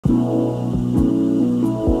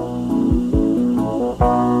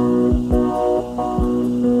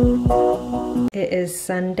It is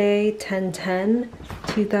Sunday,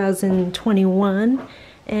 10/10/2021,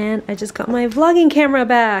 and I just got my vlogging camera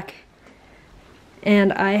back.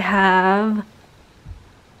 And I have,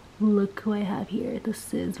 look who I have here.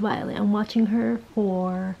 This is Violet. I'm watching her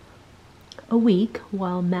for a week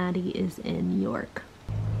while Maddie is in New York.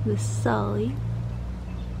 This is Sully.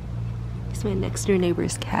 He's my next door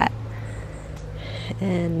neighbor's cat.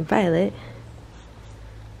 And Violet.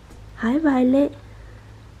 Hi, Violet.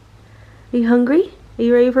 Are you hungry? Are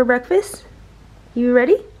you ready for breakfast? You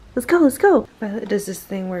ready? Let's go, let's go. Violet does this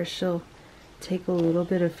thing where she'll take a little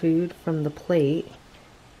bit of food from the plate.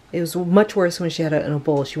 It was much worse when she had it in a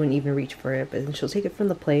bowl. She wouldn't even reach for it, but then she'll take it from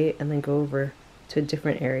the plate and then go over to a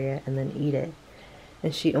different area and then eat it.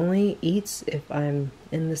 And she only eats if I'm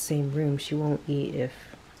in the same room. She won't eat if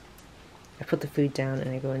I put the food down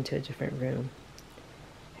and I go into a different room.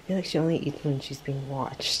 I feel like she only eats when she's being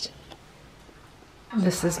watched.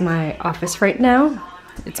 This is my office right now.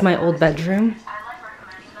 It's my old bedroom.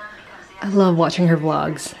 I love watching her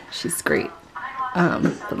vlogs. She's great.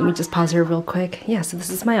 But let me just pause her real quick. Yeah, so this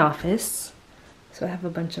is my office. So I have a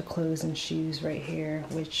bunch of clothes and shoes right here,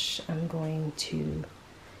 which I'm going to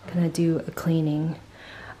kind of do a cleaning.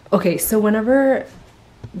 Okay, so whenever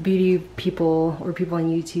beauty people or people on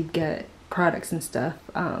YouTube get products and stuff,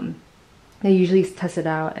 they usually test it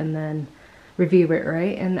out and then review it,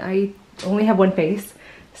 right? And I only have one face,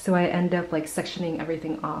 so I end up like sectioning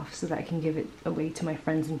everything off so that I can give it away to my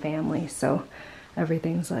friends and family. So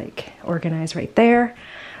everything's like organized right there.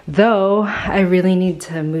 Though I really need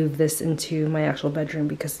to move this into my actual bedroom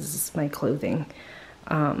because this is my clothing.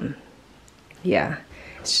 Yeah,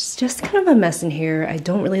 it's just kind of a mess in here. I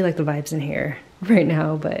don't really like the vibes in here right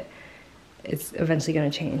now, but it's eventually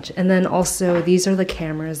gonna change. And then also these are the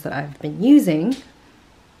cameras that I've been using.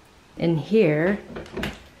 In here,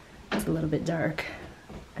 it's a little bit dark.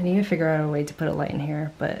 I need to figure out a way to put a light in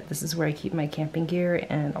here, but this is where I keep my camping gear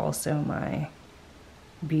and also my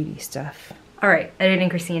beauty stuff. All right, editing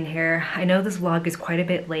Christine here. I know this vlog is quite a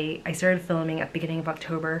bit late. I started filming at the beginning of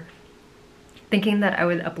October, thinking that I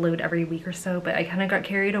would upload every week or so, but I kind of got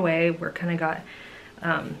carried away. Work kind of got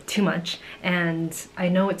too much, and I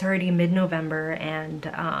know it's already mid-November, and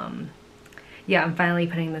yeah, I'm finally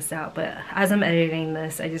putting this out. But as I'm editing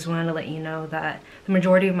this, I just wanted to let you know that the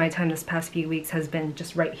majority of my time this past few weeks has been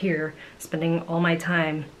just right here, spending all my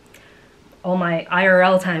time, all my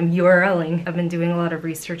IRL time URLing. I've been doing a lot of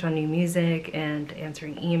research on new music and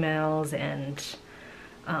answering emails and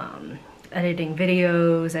editing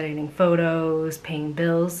videos, editing photos, paying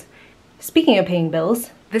bills. Speaking of paying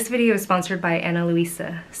bills, this video is sponsored by Ana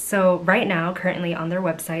Luisa. So right now, currently on their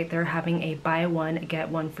website, they're having a buy one, get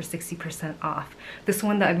one for 60% off. This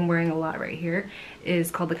one that I've been wearing a lot right here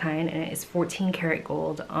is called the Kind, and it is 14 karat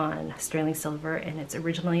gold on sterling silver, and it's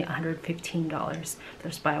originally $115.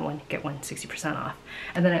 There's buy one, get one, 60% off.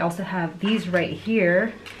 And then I also have these right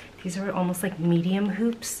here. These are almost like medium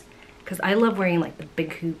hoops, because I love wearing like the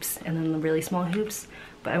big hoops and then the really small hoops,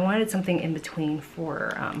 but I wanted something in between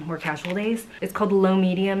for more casual days. It's called Low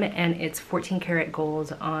Medium, and it's 14 karat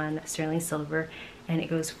gold on sterling silver, and it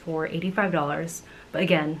goes for $85. But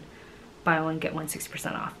again, buy one, get one,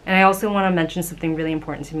 60% off. And I also want to mention something really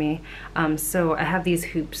important to me. So I have these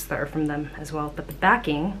hoops that are from them as well, but the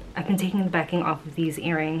backing, I've been taking the backing off of these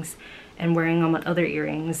earrings and wearing them on other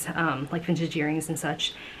earrings, like vintage earrings and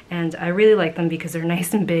such. And I really like them because they're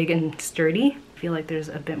nice and big and sturdy. I feel like there's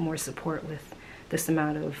a bit more support with this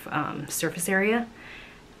amount of surface area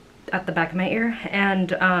at the back of my ear. And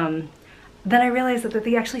then I realized that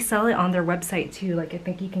they actually sell it on their website too. Like I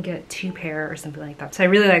think you can get 2 pair or something like that. So I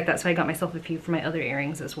really like that. So I got myself a few for my other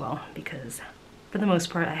earrings as well, because for the most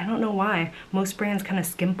part, I don't know why, most brands kind of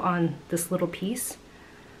skimp on this little piece,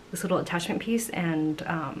 this little attachment piece, and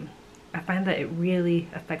I find that it really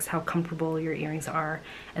affects how comfortable your earrings are.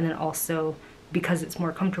 And then also, because it's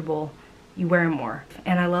more comfortable, you wear them more.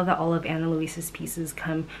 And I love that all of Ana Luisa's pieces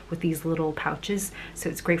come with these little pouches, so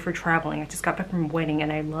it's great for traveling. I just got back from a wedding,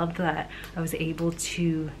 and I love that I was able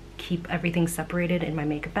to keep everything separated in my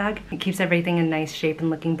makeup bag. It keeps everything in nice shape and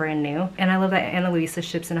looking brand new. And I love that Ana Luisa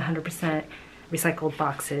ships in 100% recycled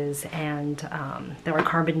boxes, and they're a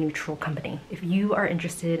carbon neutral company. If you are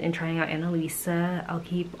interested in trying out Ana Luisa, I'll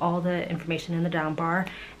keep all the information in the down bar,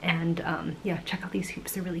 and yeah, check out these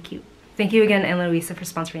hoops, they're really cute. Thank you again, Ana Luisa, for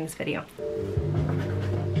sponsoring this video.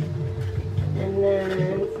 And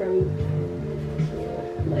then from,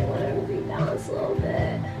 might want to rebalance a little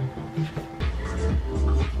bit.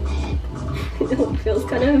 It feels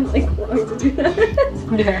kind of like wrong to do that.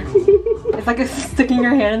 Yeah. It's like sticking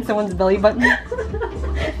your hand in someone's belly button.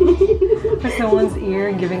 Or someone's ear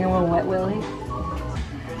and giving them a wet willy.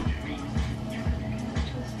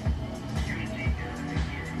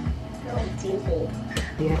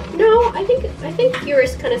 Yeah. No, I think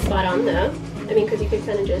yours kind of spot on though. I mean, because you could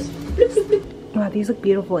kind of just. Bloop, bloop, bloop. Wow, these look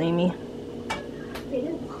beautiful, Amy. They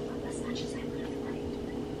didn't pop up as much as I would have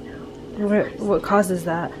liked. No. What causes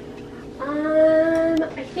that?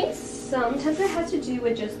 I think sometimes it has to do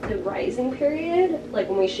with just the rising period. Like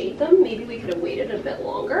when we shape them, maybe we could have waited a bit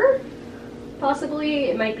longer. Possibly,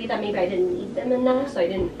 it might be that maybe I didn't need them enough, so I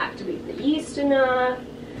didn't activate the yeast enough.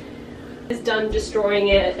 It's done destroying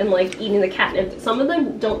it and like eating the catnip. Some of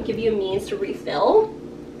them don't give you a means to refill.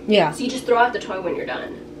 Yeah. So you just throw out the toy when you're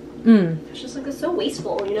done. It's just like, it's so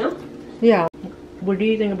wasteful, you know? Yeah. What do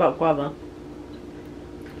you think about guava?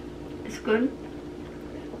 It's good.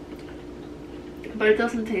 But it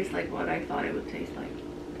doesn't taste like what I thought it would taste like.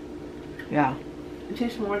 Yeah. It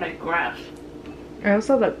tastes more like grass. I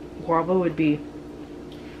also thought guava would be...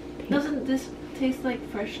 Doesn't this taste like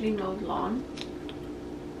freshly mowed lawn?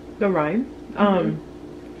 The rind?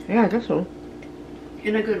 Yeah, I guess so.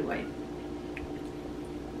 In a good way.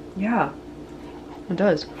 Yeah. It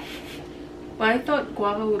does. But I thought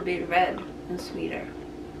guava would be red and sweeter.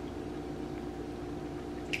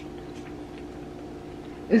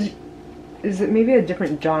 Is it maybe a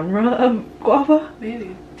different genre of guava?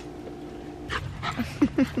 Maybe.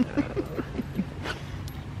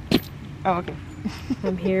 Oh, okay.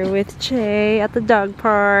 I'm here with Che at the dog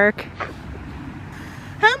park.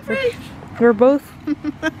 Humphrey! We're both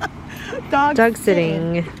dog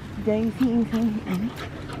sitting.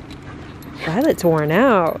 Violet's worn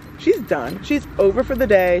out. She's done. She's over for the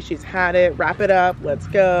day. She's had it. Wrap it up. Let's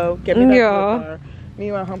go. Get me back to the car.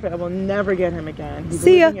 Meanwhile, Humphrey, I will never get him again. He's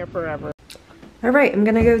living here forever. All right, I'm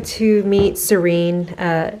gonna go to meet Serene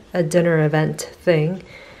at a dinner event thing.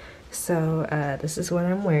 So this is what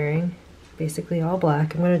I'm wearing. Basically all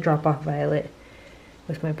black. I'm gonna drop off Violet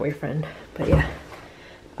with my boyfriend. But yeah.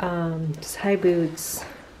 Just high boots,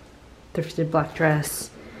 thrifted black dress,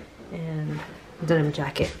 and denim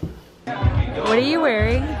jacket. What are you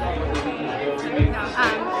wearing?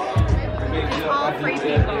 All free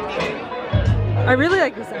people. I really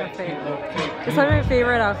like this outfit. It's one of my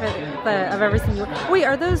favorite outfits that I've ever seen you wear. Wait,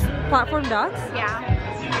 are those platform dots?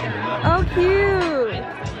 Yeah. Oh, cute!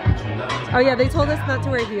 Oh yeah, they told us not to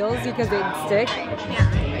wear heels because they'd stick.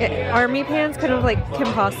 Yeah. Army pants, kind of like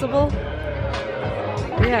Kim Possible.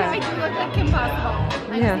 Yeah. I do look like Kim Possible.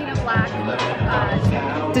 I Yeah. just need a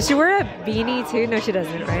black. Does she wear a beanie too? No, she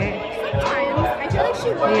doesn't, right? Sometimes. I feel like she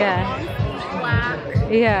wears black.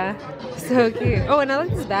 Yeah. So cute. Oh, and I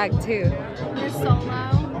like this bag too. The Solo.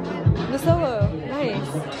 The Solo. Nice.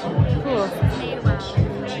 Cool. Made well.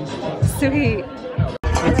 Sweet.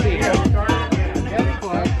 Let's see.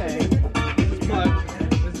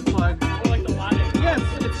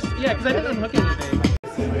 Yeah, because I didn't unhook anything.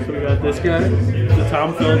 So we got this guy, the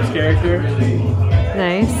Tom Phillips character.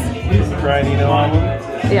 Nice. Brian Eno album.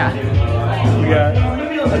 Yeah. We got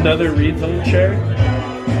another Reed's chair.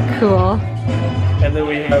 Cool. And then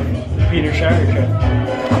we have Peter Shire chair.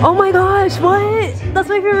 Oh my gosh, what? That's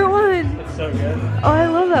my favorite one. It's so good. Oh, I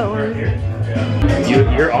love that one. Right here.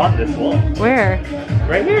 Yeah. You're on this wall. Where?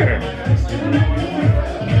 Right here.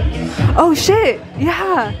 Oh shit,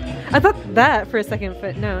 yeah. I thought that for a second,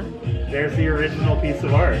 but no. There's the original piece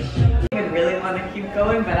of art. I really want to keep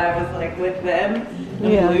going, but I was like with them.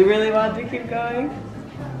 Yeah. Blue really wanted to keep going.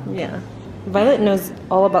 Yeah. Violet knows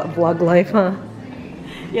all about vlog life, huh?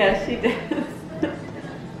 Yeah, she does.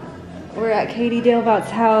 We're at Katie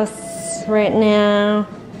Dalebout's house right now.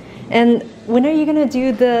 And when are you gonna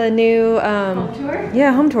do the new Home tour?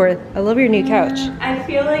 Yeah, home tour. I love your new couch. I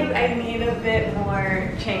feel like I need a bit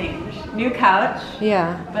more change. New couch,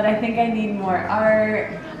 Yeah. but I think I need more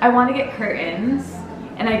art. I want to get curtains,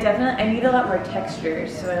 and I need a lot more texture,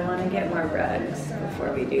 so I want to get more rugs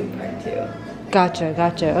before we do part 2. Gotcha,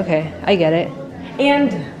 gotcha. Okay, I get it.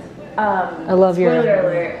 And I love your spoiler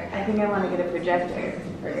alert, I think I want to get a projector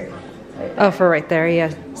for Oh, for right there,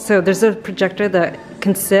 yeah. So there's a projector that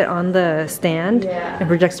can sit on the stand and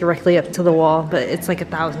projects directly up to the wall, but it's like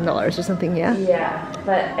 $1,000 or something, yeah? Yeah,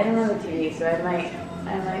 but I don't have a TV, so I might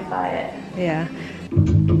buy it. Yeah.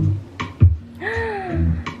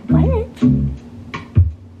 What?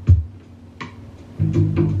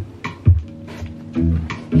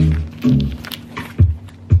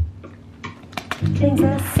 Things I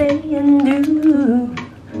say and do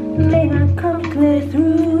may not come clear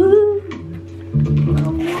through. My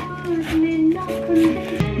words may not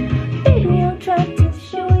convey. Baby, I'll try to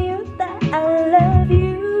show you that I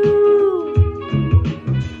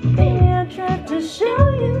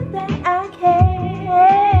you that I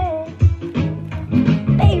care.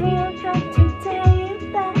 Baby, I'm trying to tell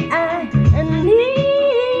you that I need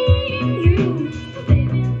you.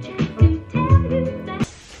 Baby, I'm trying to tell you that.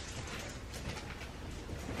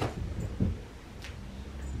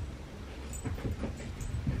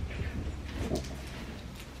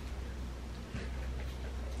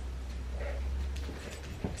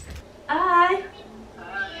 Hi.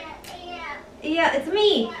 Yeah, it's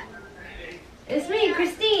me. It's me,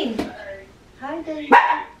 Christine. Hi, Dougie.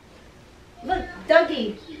 Look,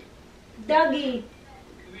 Dougie. Dougie.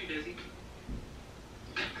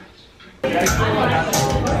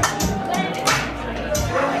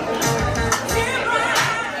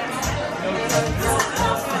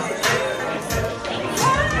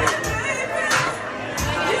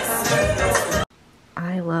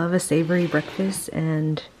 I love a savory breakfast,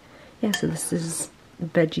 and yeah, so this is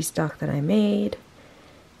veggie stock that I made,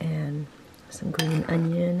 and some green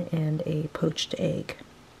onion and a poached egg.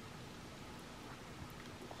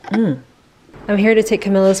 I'm here to take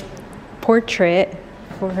Camilla's portrait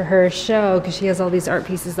for her show because she has all these art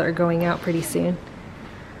pieces that are going out pretty soon.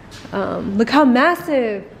 Look how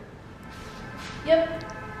massive! Yep.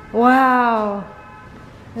 Wow!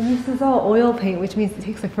 And this is all oil paint, which means it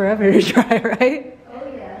takes like forever to dry, right?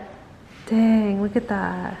 Oh yeah. Dang, look at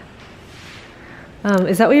that.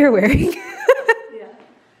 Is that what you're wearing? Yeah.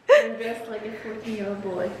 I'm dressed like a 14-year-old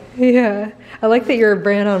boy. Yeah. I like that you're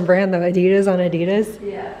brand on brand though. Adidas on Adidas.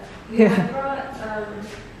 Yeah. Yeah.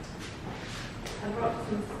 I brought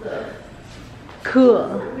some stuff. Cool.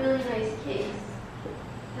 A really nice case.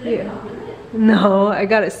 Did it Yeah. come with it? No, I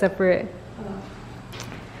got it separate.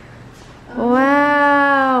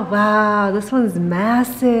 Wow. Wow, this one's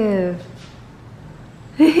massive.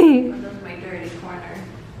 That's my dirty corner.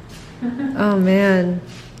 Oh man.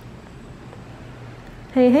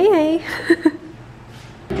 Hey, hey, hey.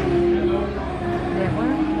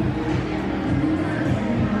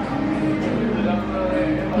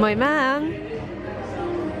 Mời mang.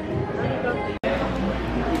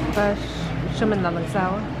 Và cho mình làm bằng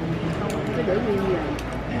sao á?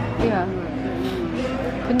 Yeah.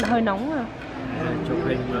 Hơi nóng à. Chụp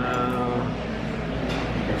hình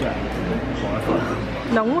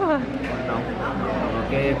Nóng quá. nóng.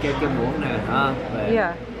 Cái muỗng này ha.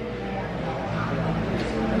 Yeah.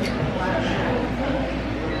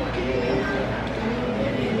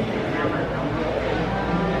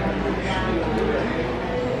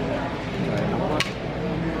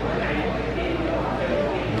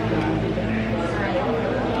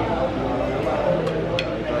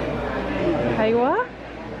 Hay quá.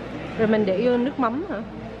 Rồi mình để vô nước mắm hả?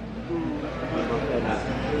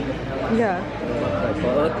 Dạ. Có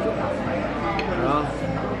ớt. Đó.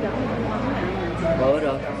 Có ớt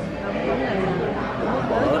đâu?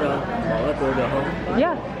 Bỏ ớt đâu? Bỏ ớt vô được không?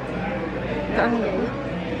 Dạ. Ăn vậy.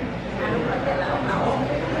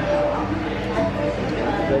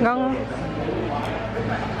 Ngon không?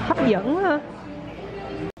 Hấp dẫn quá ha.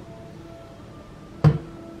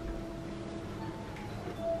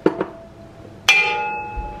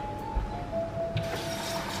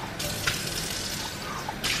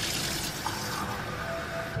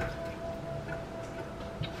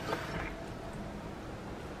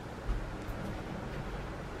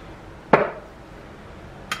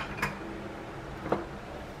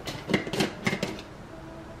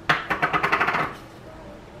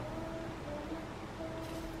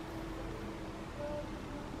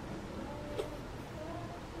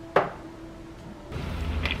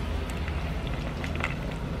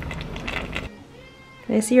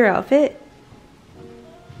 Can I see your outfit?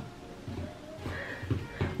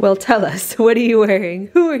 Well, tell us. What are you wearing?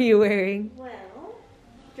 Who are you wearing? Well,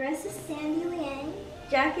 dress is Sandy Liang,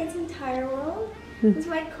 jacket's Entire World. This is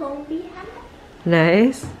my Kobe hat.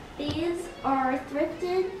 Nice. These are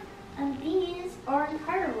thrifted, and these are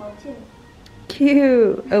Entire World too.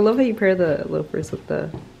 Cute. I love how you pair the loafers with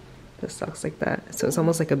the socks like that. So it's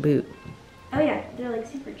almost like a boot. Oh yeah, they're like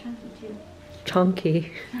super chunky too.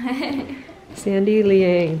 Chunky. Sandy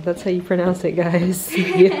Liang. That's how you pronounce it, guys.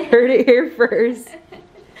 You heard it here first.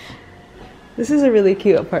 This is a really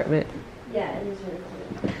cute apartment. Yeah, it is really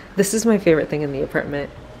cool. This is my favorite thing in the apartment.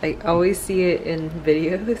 I always see it in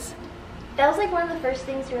videos. That was like one of the first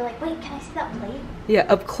things you were like, wait, can I see that plate? Yeah,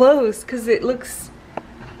 up close, because it looks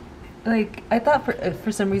like, I thought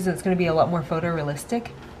for some reason it's going to be a lot more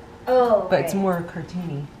photorealistic, Oh, but it's more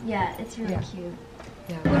cartoony. Yeah, it's really cute.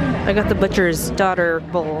 Yeah. I got the butcher's daughter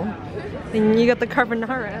bowl, and you got the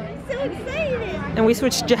carbonara. I'm so excited! And we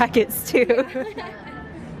switched jackets too.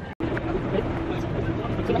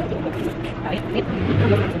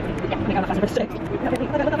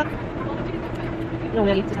 No,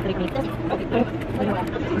 maybe just like this. Okay.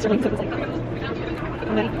 I'm starting to like. I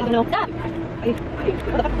don't know. Stop.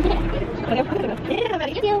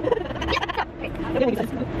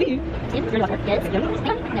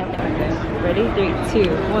 Ready? 3, 2,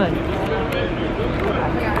 1.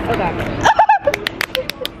 Okay.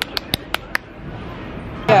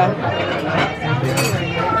 Yeah.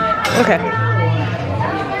 Okay.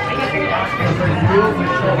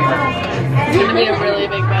 It's gonna be a really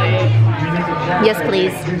big bite. Yes,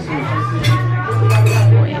 please. Wait,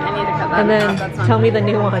 I need to cut that And then out. tell me the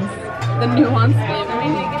nuance. The nuance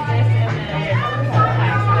flavoring.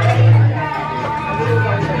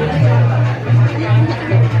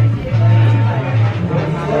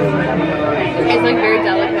 It's like very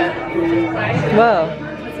delicate. Whoa.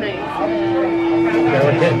 It's nice.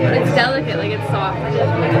 It's delicate, like it's soft.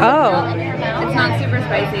 Oh. It's not super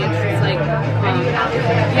spicy. It's just like,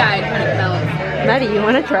 yeah, it kind of melts. Maddie, you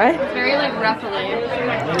want to try? It's very like ruffly.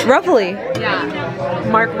 Ruffly. Yeah.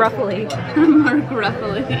 Mark Ruffly. Mark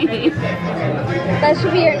Ruffly. That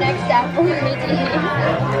should be your next apple.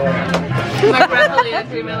 Mark Ruffly at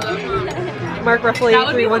gmail.com. Mark Ruffly That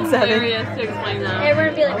would be 317. hilarious to explain that. Everyone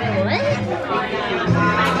would be like, what?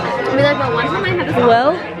 I'd be like, well, one time I had this.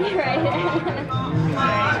 Well,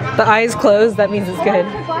 Right. the eyes closed. That means it's good.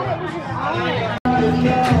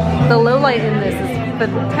 The low light in this is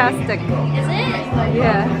fantastic. Is it?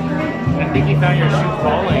 Yeah. I think you found your shoe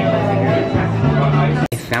falling.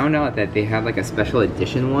 I found out that they have like a special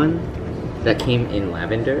edition one that came in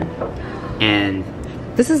lavender, and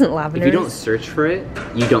This isn't if lavender. you don't search for it,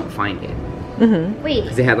 you don't find it. Wait.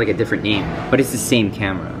 Because they had like a different name, but it's the same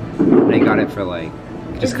camera. And I got it for like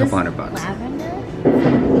just a couple $100. Lavender?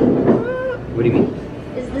 What do you mean?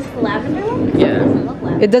 Is this the lavender one? Yeah. It doesn't look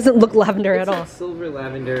lavender. It doesn't look lavender It's at all. like silver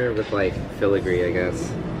lavender with like filigree, I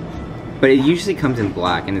guess. But it usually comes in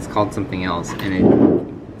black, and it's called something else, and it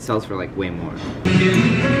sells for like way more.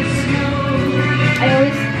 I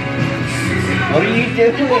always. What are you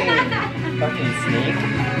doing? Fucking snake.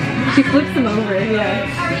 She flips them over, yeah.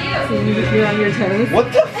 So you're on your toes. What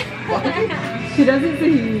the fuck? She doesn't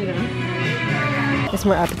see you know. It's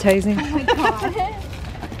more appetizing. Oh my god.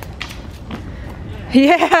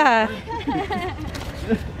 Yeah.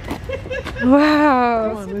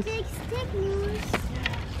 Wow. Big stick moves.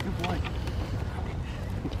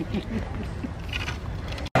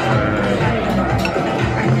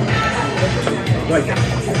 Like,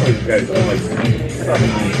 oh, you guys are like,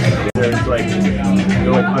 there's like,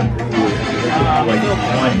 you're like uncool. Like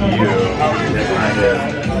one you that kind of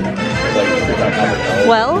like,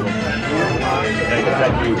 Well, I guess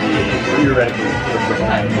that you would be theoretically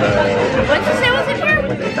behind What'd you say was in here?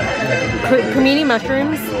 cremini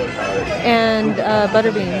mushrooms and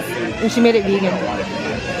butter beans, and she made it vegan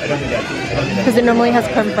because it normally has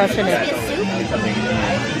creme fraiche in it.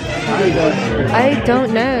 I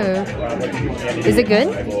don't know. Is it good?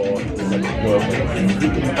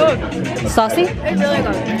 Oh, Saucy? it's really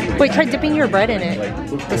good. Wait, try dipping your bread in it.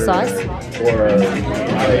 The sauce?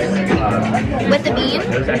 With the bean?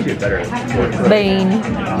 There's actually a better Bean.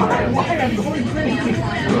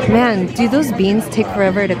 Man, do those beans take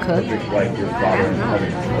forever to cook? like your father.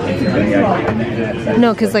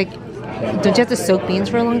 No, because like, don't you have to soak beans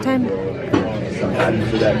for a long time? Sometimes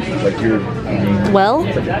so that like you're Well,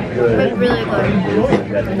 But really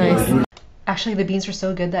good. nice. Actually, the beans were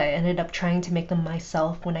so good that I ended up trying to make them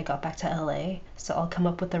myself when I got back to LA. So I'll come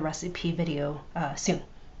up with a recipe video soon.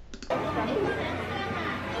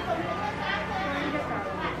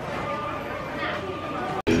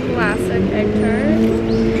 Classic egg tart.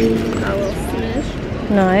 A little smish.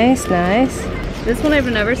 Nice, nice. This one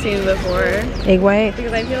I've never seen before Egg white.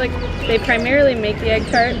 because I feel like they primarily make the egg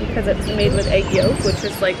tart because it's made with egg yolk, which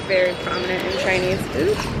is like very prominent in Chinese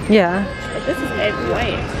food. Yeah, But this is egg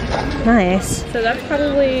white. nice. So that's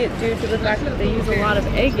probably due to the fact that they use a lot of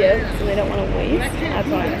egg yolks and they don't want to waste. That's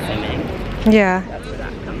what I'm assuming. Yeah. That's where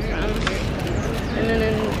that comes from. And then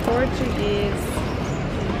in Portuguese,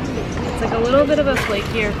 it's like a little bit of a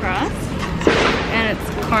flakier crust. And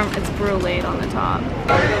it's brulee on the top.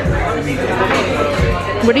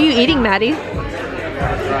 What are you eating, Maddie?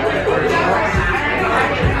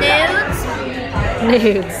 Nudes?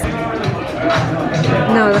 Nudes.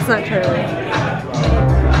 No, that's not Charlie.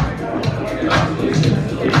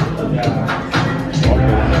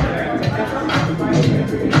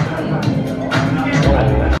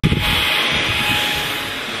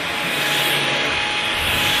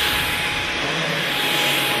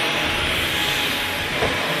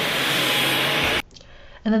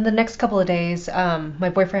 And then the next couple of days, my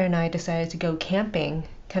boyfriend and I decided to go camping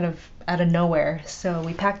kind of out of nowhere. So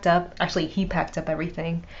we packed up, actually he packed up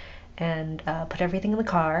everything, and put everything in the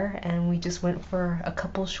car, and we just went for a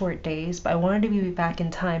couple short days. But I wanted to be back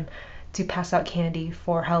in time to pass out candy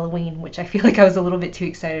for Halloween, which I feel like I was a little bit too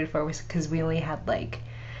excited for, because we only had like,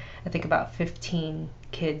 I think about 15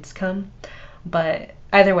 kids come. But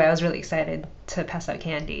either way, I was really excited to pass out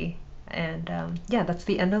candy. And yeah, that's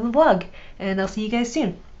the end of the vlog, and I'll see you guys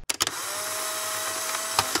soon.